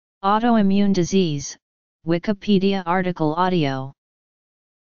Autoimmune disease, Wikipedia article audio.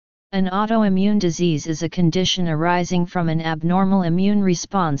 An autoimmune disease is a condition arising from an abnormal immune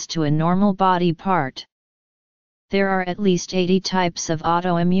response to a normal body part. There are at least 80 types of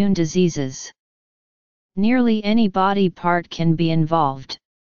autoimmune diseases. Nearly any body part can be involved.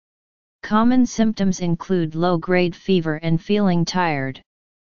 Common symptoms include low-grade fever and feeling tired.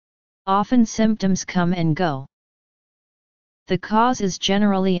 Often symptoms come and go. The cause is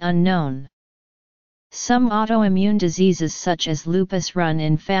generally unknown. Some autoimmune diseases such as lupus run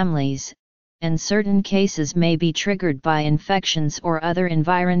in families, and certain cases may be triggered by infections or other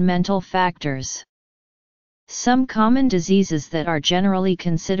environmental factors. Some common diseases that are generally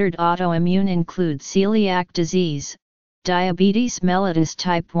considered autoimmune include celiac disease, diabetes mellitus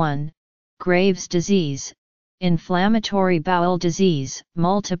type 1, Graves' disease, inflammatory bowel disease,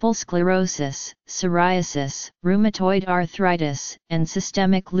 multiple sclerosis, psoriasis, rheumatoid arthritis, and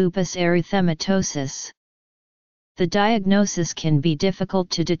systemic lupus erythematosus. The diagnosis can be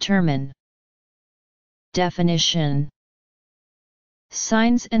difficult to determine. Definition: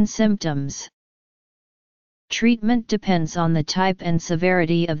 Signs and symptoms. Treatment depends on the type and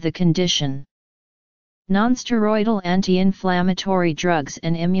severity of the condition. Nonsteroidal anti-inflammatory drugs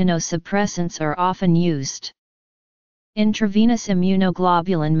and immunosuppressants are often used. Intravenous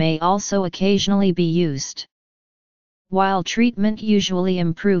immunoglobulin may also occasionally be used. While treatment usually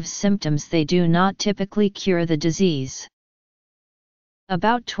improves symptoms, they do not typically cure the disease.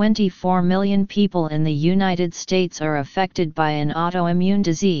 About 24 million people in the United States are affected by an autoimmune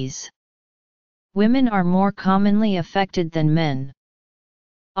disease. Women are more commonly affected than men.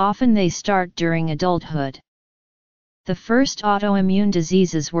 Often they start during adulthood. The first autoimmune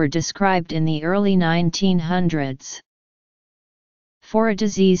diseases were described in the early 1900s. For a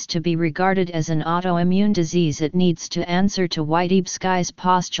disease to be regarded as an autoimmune disease, it needs to answer to Witkowski's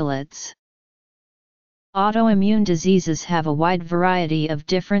postulates. Autoimmune diseases have a wide variety of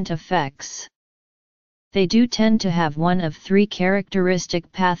different effects. They do tend to have one of three characteristic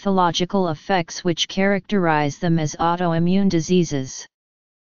pathological effects which characterize them as autoimmune diseases.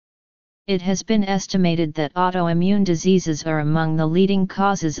 It has been estimated that autoimmune diseases are among the leading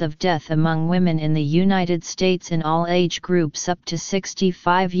causes of death among women in the United States in all age groups up to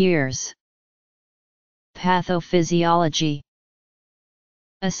 65 years. Pathophysiology.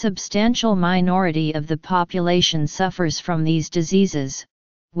 A substantial minority of the population suffers from these diseases,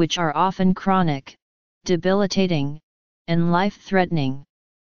 which are often chronic, debilitating, and life-threatening.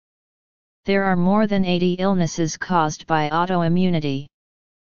 There are more than 80 illnesses caused by autoimmunity.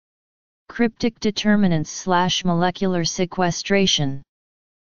 Cryptic determinants/molecular sequestration.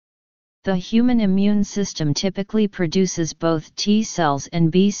 The human immune system typically produces both T cells and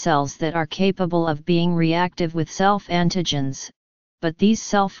B cells that are capable of being reactive with self-antigens, but these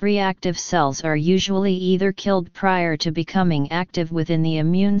self-reactive cells are usually either killed prior to becoming active within the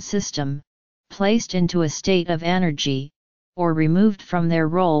immune system, placed into a state of anergy, or removed from their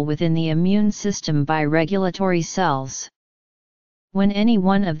role within the immune system by regulatory cells. When any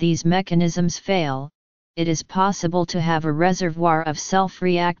one of these mechanisms fail, it is possible to have a reservoir of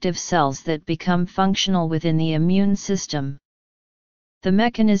self-reactive cells that become functional within the immune system. The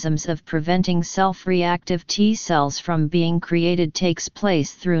mechanisms of preventing self-reactive T cells from being created takes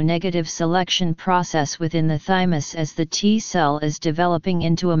place through negative selection process within the thymus as the T cell is developing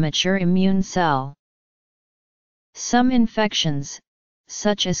into a mature immune cell. Some infections,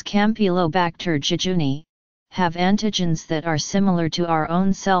 such as Campylobacter jejuni, have antigens that are similar to our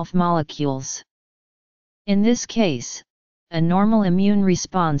own self molecules. In this case, a normal immune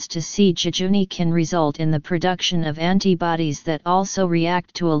response to C. jejuni can result in the production of antibodies that also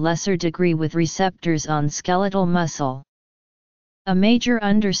react to a lesser degree with receptors on skeletal muscle. A major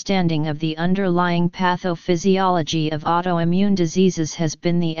understanding of the underlying pathophysiology of autoimmune diseases has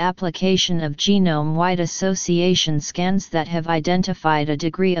been the application of genome-wide association scans that have identified a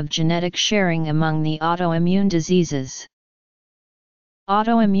degree of genetic sharing among the autoimmune diseases.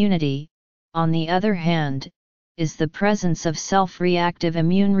 Autoimmunity, on the other hand, is the presence of self-reactive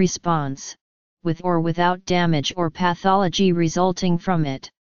immune response, with or without damage or pathology resulting from it.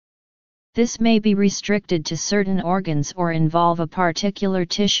 This may be restricted to certain organs or involve a particular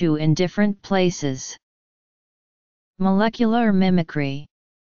tissue in different places. Molecular mimicry.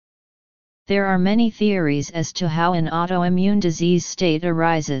 There are many theories as to how an autoimmune disease state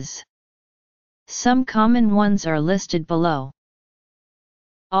arises. Some common ones are listed below.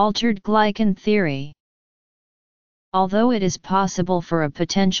 Altered glycan theory. Although it is possible for a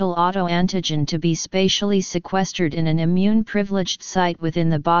potential autoantigen to be spatially sequestered in an immune-privileged site within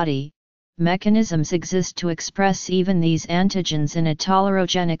the body, mechanisms exist to express even these antigens in a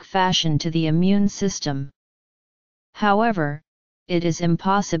tolerogenic fashion to the immune system. However, it is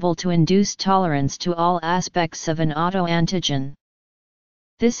impossible to induce tolerance to all aspects of an autoantigen.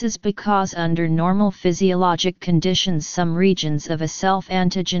 This is because under normal physiologic conditions some regions of a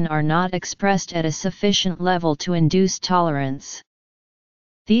self-antigen are not expressed at a sufficient level to induce tolerance.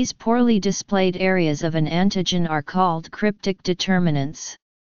 These poorly displayed areas of an antigen are called cryptic determinants.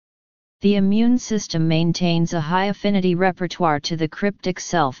 The immune system maintains a high affinity repertoire to the cryptic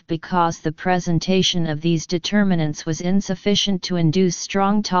self because the presentation of these determinants was insufficient to induce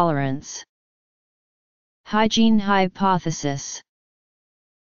strong tolerance. Hygiene hypothesis.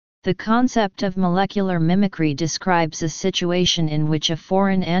 The concept of molecular mimicry describes a situation in which a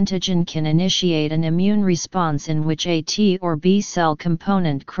foreign antigen can initiate an immune response in which a T or B cell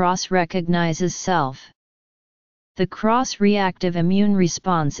component cross-recognizes self. The cross-reactive immune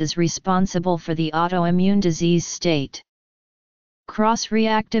response is responsible for the autoimmune disease state.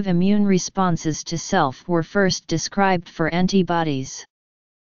 Cross-reactive immune responses to self were first described for antibodies.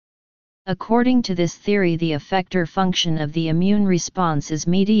 According to this theory, the effector function of the immune response is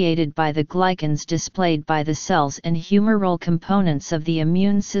mediated by the glycans displayed by the cells and humoral components of the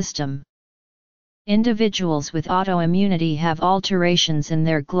immune system. Individuals with autoimmunity have alterations in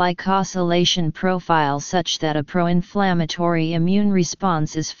their glycosylation profile such that a pro-inflammatory immune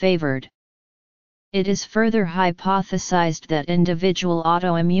response is favored. It is further hypothesized that individual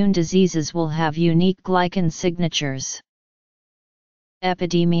autoimmune diseases will have unique glycan signatures.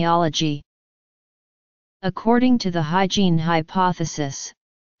 Epidemiology. According to the hygiene hypothesis,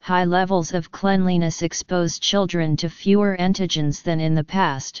 high levels of cleanliness expose children to fewer antigens than in the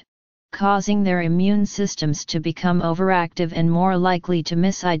past, causing their immune systems to become overactive and more likely to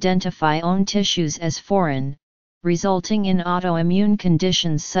misidentify own tissues as foreign, resulting in autoimmune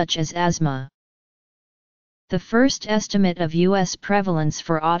conditions such as asthma. The first estimate of U.S. prevalence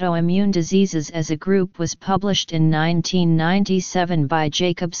for autoimmune diseases as a group was published in 1997 by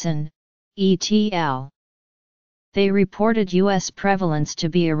Jacobson, et al. They reported U.S. prevalence to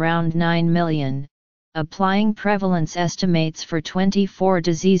be around 9 million, applying prevalence estimates for 24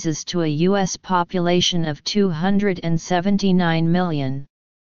 diseases to a U.S. population of 279 million.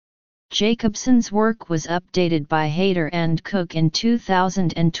 Jacobson's work was updated by Hayter and Cook in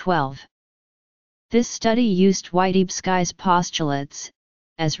 2012. This study used Witebsky's postulates,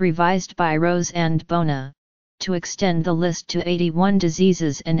 as revised by Rose and Bona, to extend the list to 81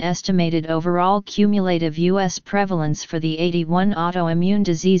 diseases and estimated overall cumulative U.S. prevalence for the 81 autoimmune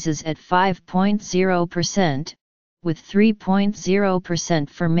diseases at 5.0%, with 3.0%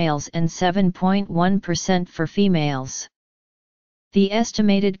 for males and 7.1% for females. The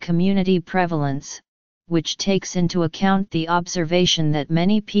estimated community prevalence, which takes into account the observation that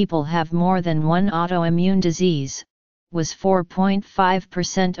many people have more than one autoimmune disease, was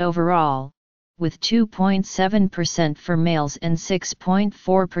 4.5% overall, with 2.7% for males and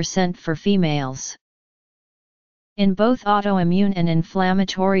 6.4% for females. In both autoimmune and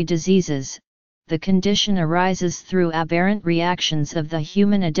inflammatory diseases, the condition arises through aberrant reactions of the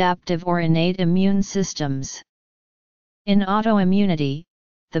human adaptive or innate immune systems. In autoimmunity,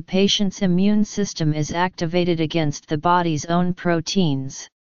 the patient's immune system is activated against the body's own proteins.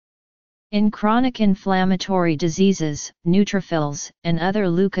 In chronic inflammatory diseases, neutrophils and other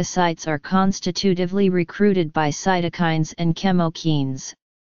leukocytes are constitutively recruited by cytokines and chemokines,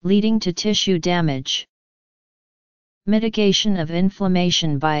 leading to tissue damage. Mitigation of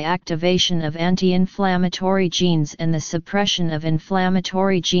inflammation by activation of anti-inflammatory genes and the suppression of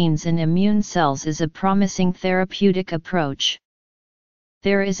inflammatory genes in immune cells is a promising therapeutic approach.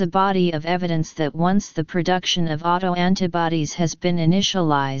 There is a body of evidence that once the production of autoantibodies has been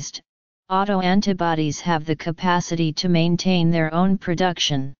initialized, autoantibodies have the capacity to maintain their own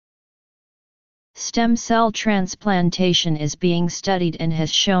production. Stem cell transplantation is being studied and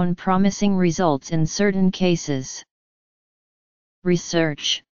has shown promising results in certain cases.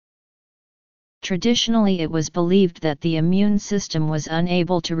 Research. Traditionally, it was believed that the immune system was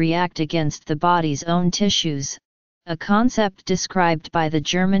unable to react against the body's own tissues, a concept described by the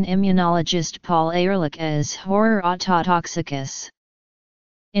German immunologist Paul Ehrlich as horror autotoxicus.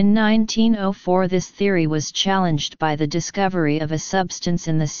 In 1904, this theory was challenged by the discovery of a substance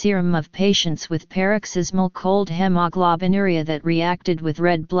in the serum of patients with paroxysmal cold hemoglobinuria that reacted with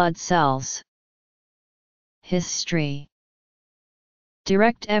red blood cells. History.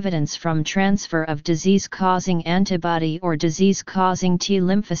 Direct evidence from transfer of disease-causing antibody or disease-causing T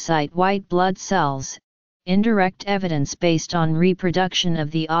lymphocyte white blood cells. Indirect evidence based on reproduction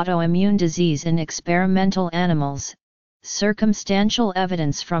of the autoimmune disease in experimental animals, circumstantial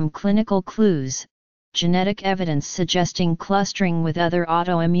evidence from clinical clues, genetic evidence suggesting clustering with other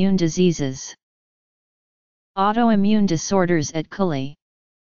autoimmune diseases. Autoimmune disorders at coli.